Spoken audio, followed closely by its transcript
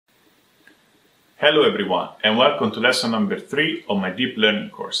Hello everyone and welcome to lesson number 3 of my deep learning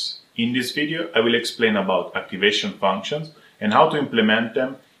course. In this video I will explain about activation functions and how to implement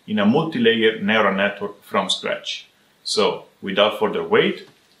them in a multi-layer neural network from scratch. So without further wait,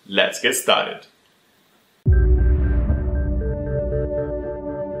 let's get started.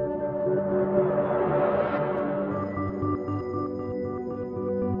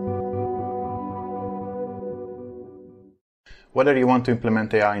 Whether you want to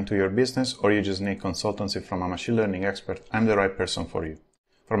implement AI into your business or you just need consultancy from a machine learning expert, I'm the right person for you.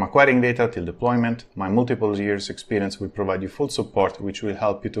 From acquiring data till deployment, my multiple years experience will provide you full support which will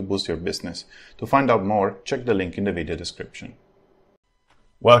help you to boost your business. To find out more, check the link in the video description.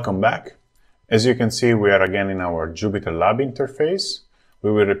 Welcome back. As you can see, we are again in our Jupyter Lab interface.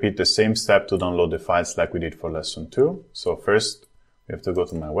 We will repeat the same step to download the files like we did for lesson 2. So first, we have to go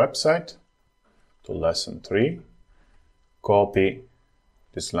to my website, to lesson 3. Copy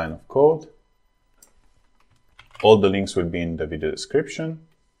this line of code. All the links will be in the video description.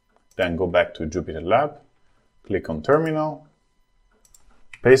 Then go back to Jupyter Lab, click on Terminal,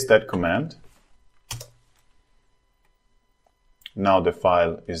 paste that command. Now the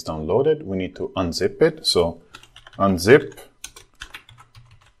file is downloaded. We need to unzip it. So unzip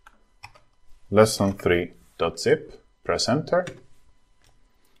lesson3.zip, press enter.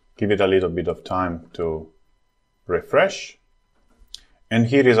 Give it a little bit of time to refresh. And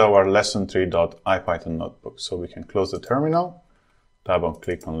here is our lesson3.ipython notebook. So we can close the terminal, double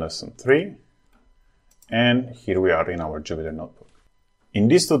click on lesson 3, and here we are in our Jupyter notebook. In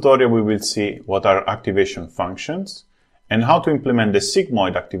this tutorial, we will see what are activation functions and how to implement the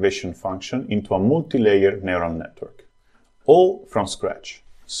sigmoid activation function into a multi-layer neural network, all from scratch.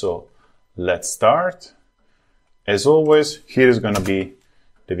 So let's start. As always, here is going to be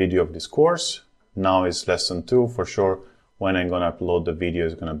the video of this course. Now is lesson 2 for sure. When I'm going to upload the video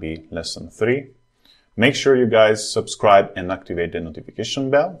is going to be lesson 3. Make sure you guys subscribe and activate the notification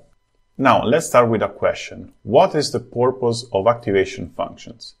bell. Now let's start with a question. What is the purpose of activation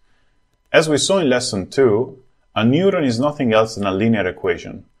functions? As we saw in lesson 2, a neuron is nothing else than a linear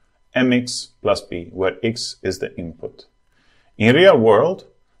equation, mx plus b, where x is the input. In real world,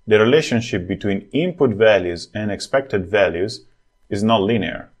 the relationship between input values and expected values is not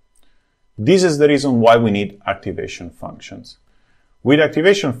linear. This is the reason why we need activation functions. With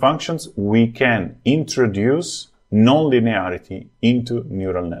activation functions, we can introduce nonlinearity into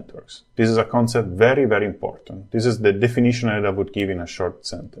neural networks. This is a concept very, very important. This is the definition that I would give in a short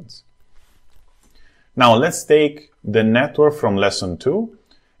sentence. Now, let's take the network from lesson 2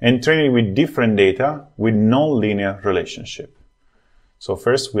 and train it with different data with nonlinear relationship. So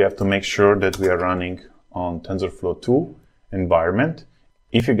first, we have to make sure that we are running on TensorFlow 2 environment.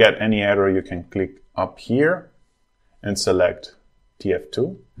 If you get any error, you can click up here and select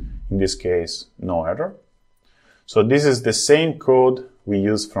TF2. In this case, no error. So this is the same code we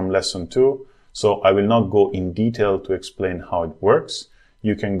used from lesson 2. So I will not go in detail to explain how it works.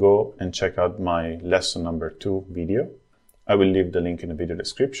 You can go and check out my lesson number 2 video. I will leave the link in the video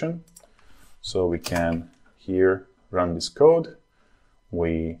description. So we can here run this code.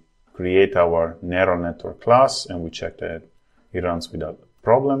 We create our neural network class and we check that it runs without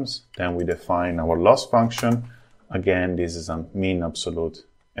problems. Then we define our loss function. Again, this is a mean absolute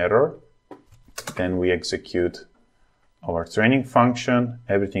error. Then we execute our training function.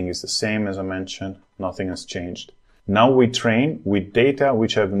 Everything is the same as I mentioned. Nothing has changed. Now we train with data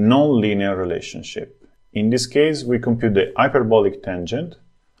which have non-linear relationship. In this case, we compute the hyperbolic tangent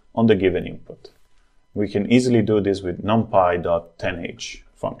on the given input. We can easily do this with numpy.10h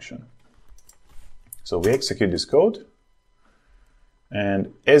function. So we execute this code.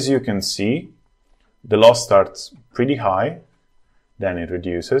 And as you can see, the loss starts pretty high, then it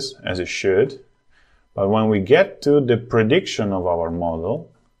reduces, as it should. But when we get to the prediction of our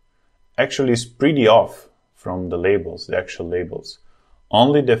model, actually it's pretty off from the labels, the actual labels.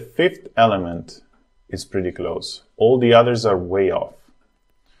 Only the 5th element is pretty close. All the others are way off.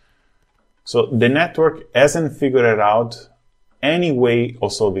 So the network hasn't figured out any way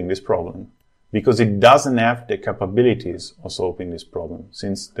of solving this problem, because it doesn't have the capabilities of solving this problem,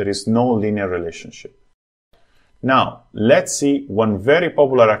 since there is no linear relationship. Now, let's see one very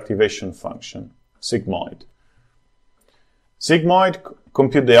popular activation function, sigmoid. Sigmoid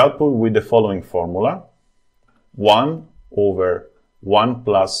compute the output with the following formula: 1 over 1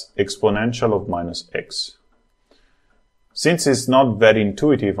 plus exponential of minus x. Since it's not very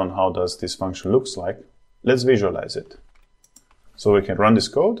intuitive on how does this function looks like, let's visualize it. So we can run this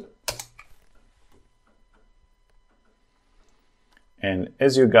code. And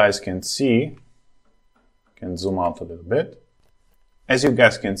as you guys can see, can zoom out a little bit. As you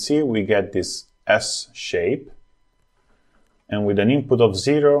guys can see, we get this S shape. And with an input of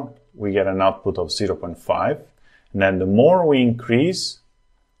 0, we get an output of 0.5. And then the more we increase,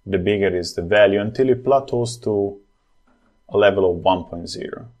 the bigger is the value until it plateaus to a level of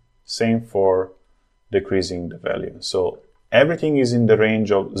 1.0. Same for decreasing the value. So everything is in the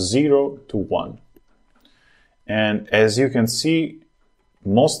range of 0 to 1. And as you can see,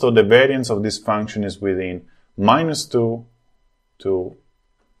 most of the variance of this function is within -2 to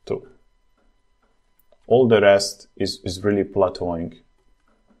 2. All the rest is really plateauing.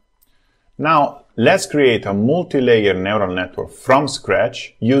 Now, let's create a multi-layer neural network from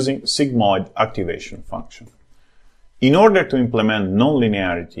scratch using sigmoid activation function. In order to implement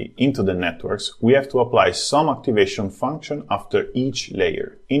nonlinearity into the networks, we have to apply some activation function after each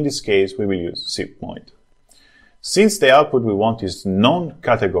layer. In this case, we will use sigmoid. Since the output we want is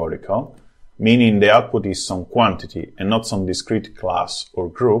non-categorical, meaning the output is some quantity and not some discrete class or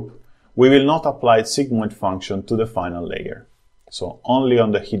group, we will not apply sigmoid function to the final layer, so only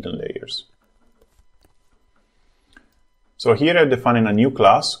on the hidden layers. So here I'm defining a new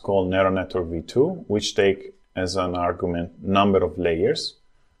class called neural network v2, which take as an argument number of layers,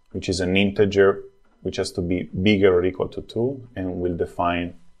 which is an integer which has to be bigger or equal to 2, and will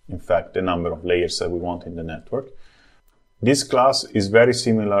define, in fact, the number of layers that we want in the network. This class is very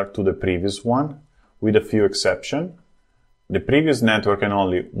similar to the previous one, with a few exceptions. The previous network had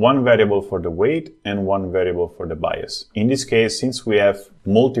only one variable for the weight and one variable for the bias. In this case, since we have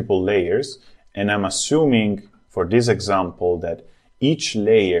multiple layers, and I'm assuming for this example that each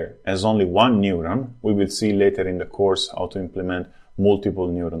layer has only one neuron, we will see later in the course how to implement multiple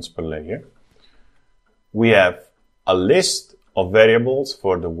neurons per layer. We have a list of variables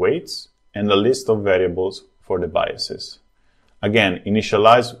for the weights and a list of variables for the biases. Again,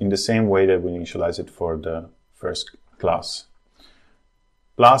 initialized in the same way that we initialize it for the first class.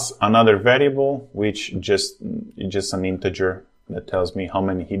 Plus another variable, which just an integer that tells me how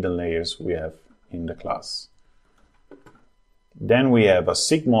many hidden layers we have in the class. Then we have a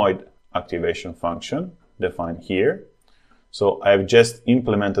sigmoid activation function defined here. So I've just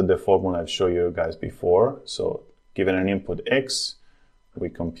implemented the formula I've shown you guys before. So given an input x, we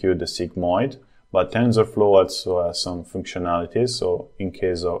compute the sigmoid. But TensorFlow also has some functionalities. So in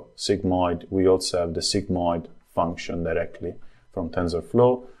case of sigmoid, we also have the sigmoid function directly from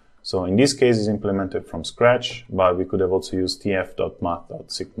TensorFlow. So in this case, it's implemented from scratch, but we could have also used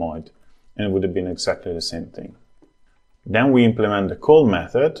tf.math.sigmoid, and it would have been exactly the same thing. Then we implement the call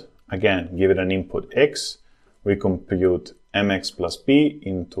method. Again, give it an input x. We compute mx plus b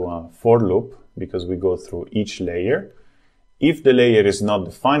into a for loop because we go through each layer. If the layer is not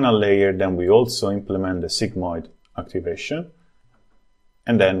the final layer, then we also implement the sigmoid activation,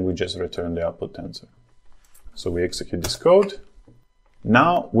 and then we just return the output tensor. So we execute this code.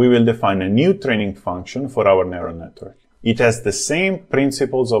 Now we will define a new training function for our neural network. It has the same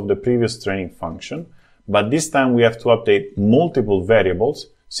principles of the previous training function, but this time we have to update multiple variables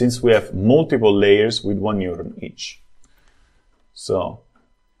since we have multiple layers with one neuron each. So,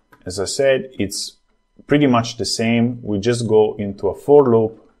 as I said, it's pretty much the same. We just go into a for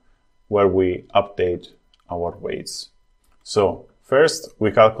loop where we update our weights. So, first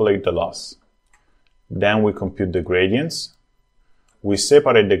we calculate the loss. Then we compute the gradients. We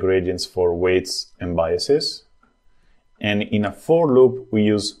separate the gradients for weights and biases. And in a for loop, we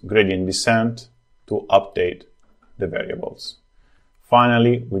use gradient descent to update the variables.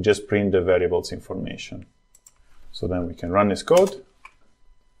 Finally, we just print the variables information. So then we can run this code.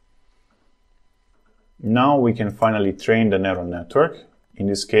 Now we can finally train the neural network. In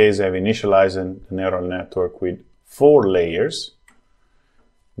this case, I've initialized the neural network with 4 layers.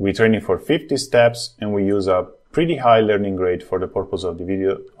 We train it for 50 steps, and we use a pretty high learning rate for the purpose of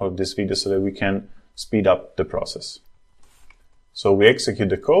this video so that we can speed up the process. So we execute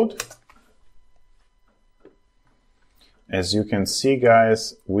the code. As you can see,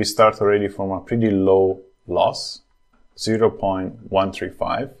 guys, we start already from a pretty low loss,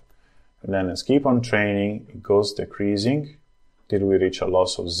 0.135. And then let's keep on training. It goes decreasing till we reach a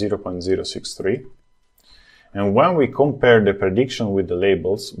loss of 0.063. And when we compare the prediction with the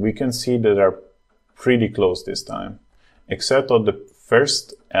labels, we can see that they're pretty close this time, except on the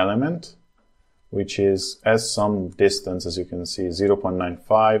first element, which has some distance, as you can see,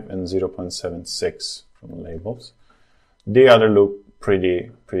 0.95 and 0.76 from the labels. The other look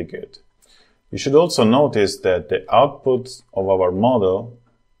pretty good. You should also notice that the output of our model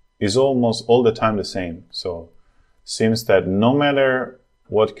is almost all the time the same. So seems that no matter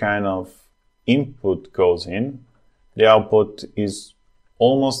what kind of input goes in, the output is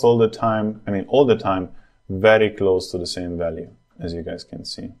almost all the time, very close to the same value, as you guys can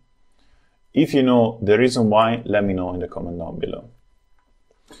see. If you know the reason why, let me know in the comment down below.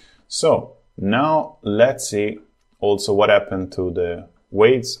 So now let's see also what happened to the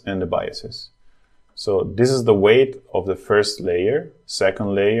weights and the biases. So this is the weight of the first layer,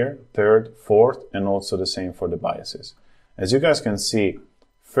 second layer, third, fourth, and also the same for the biases. As you guys can see,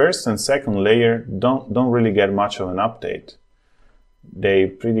 first and second layer don't really get much of an update.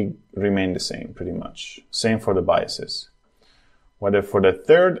 They remain the same pretty much. Same for the biases. Whether for the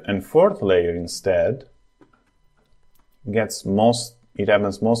third and fourth layer instead, it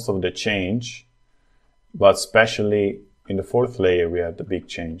happens most of the change, but especially in the fourth layer we have the big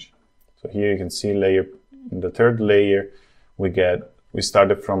change. So here you can see in the third layer we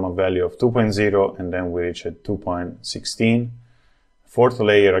started from a value of 2.0 and then we reached 2.16. Fourth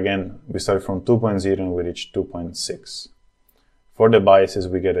layer again we started from 2.0 and we reached 2.6. For the biases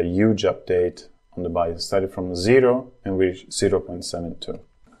we get a huge update on the bias. Started from 0 and we reached 0.72.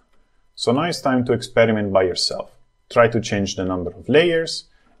 So now it's time to experiment by yourself. Try to change the number of layers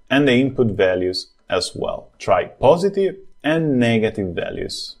and the input values as well. Try positive and negative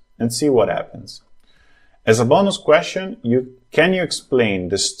values and see what happens. As a bonus question, can you explain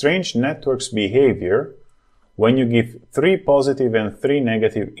the strange network's behavior when you give 3 positive and 3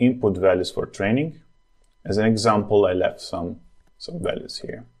 negative input values for training? As an example, I left some values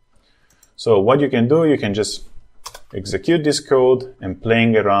here. So what you can do, you can just execute this code and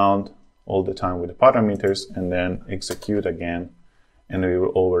playing around all the time with the parameters and then execute again and we will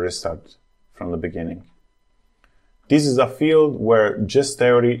all restart from the beginning. This is a field where just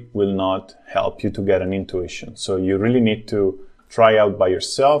theory will not help you to get an intuition. So you really need to try out by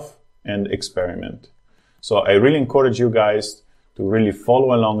yourself and experiment. So I really encourage you guys to really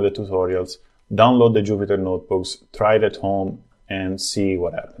follow along the tutorials, download the Jupyter notebooks, try it at home and see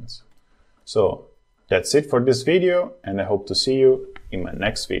what happens. So that's it for this video and I hope to see you in my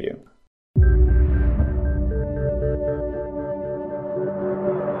next video.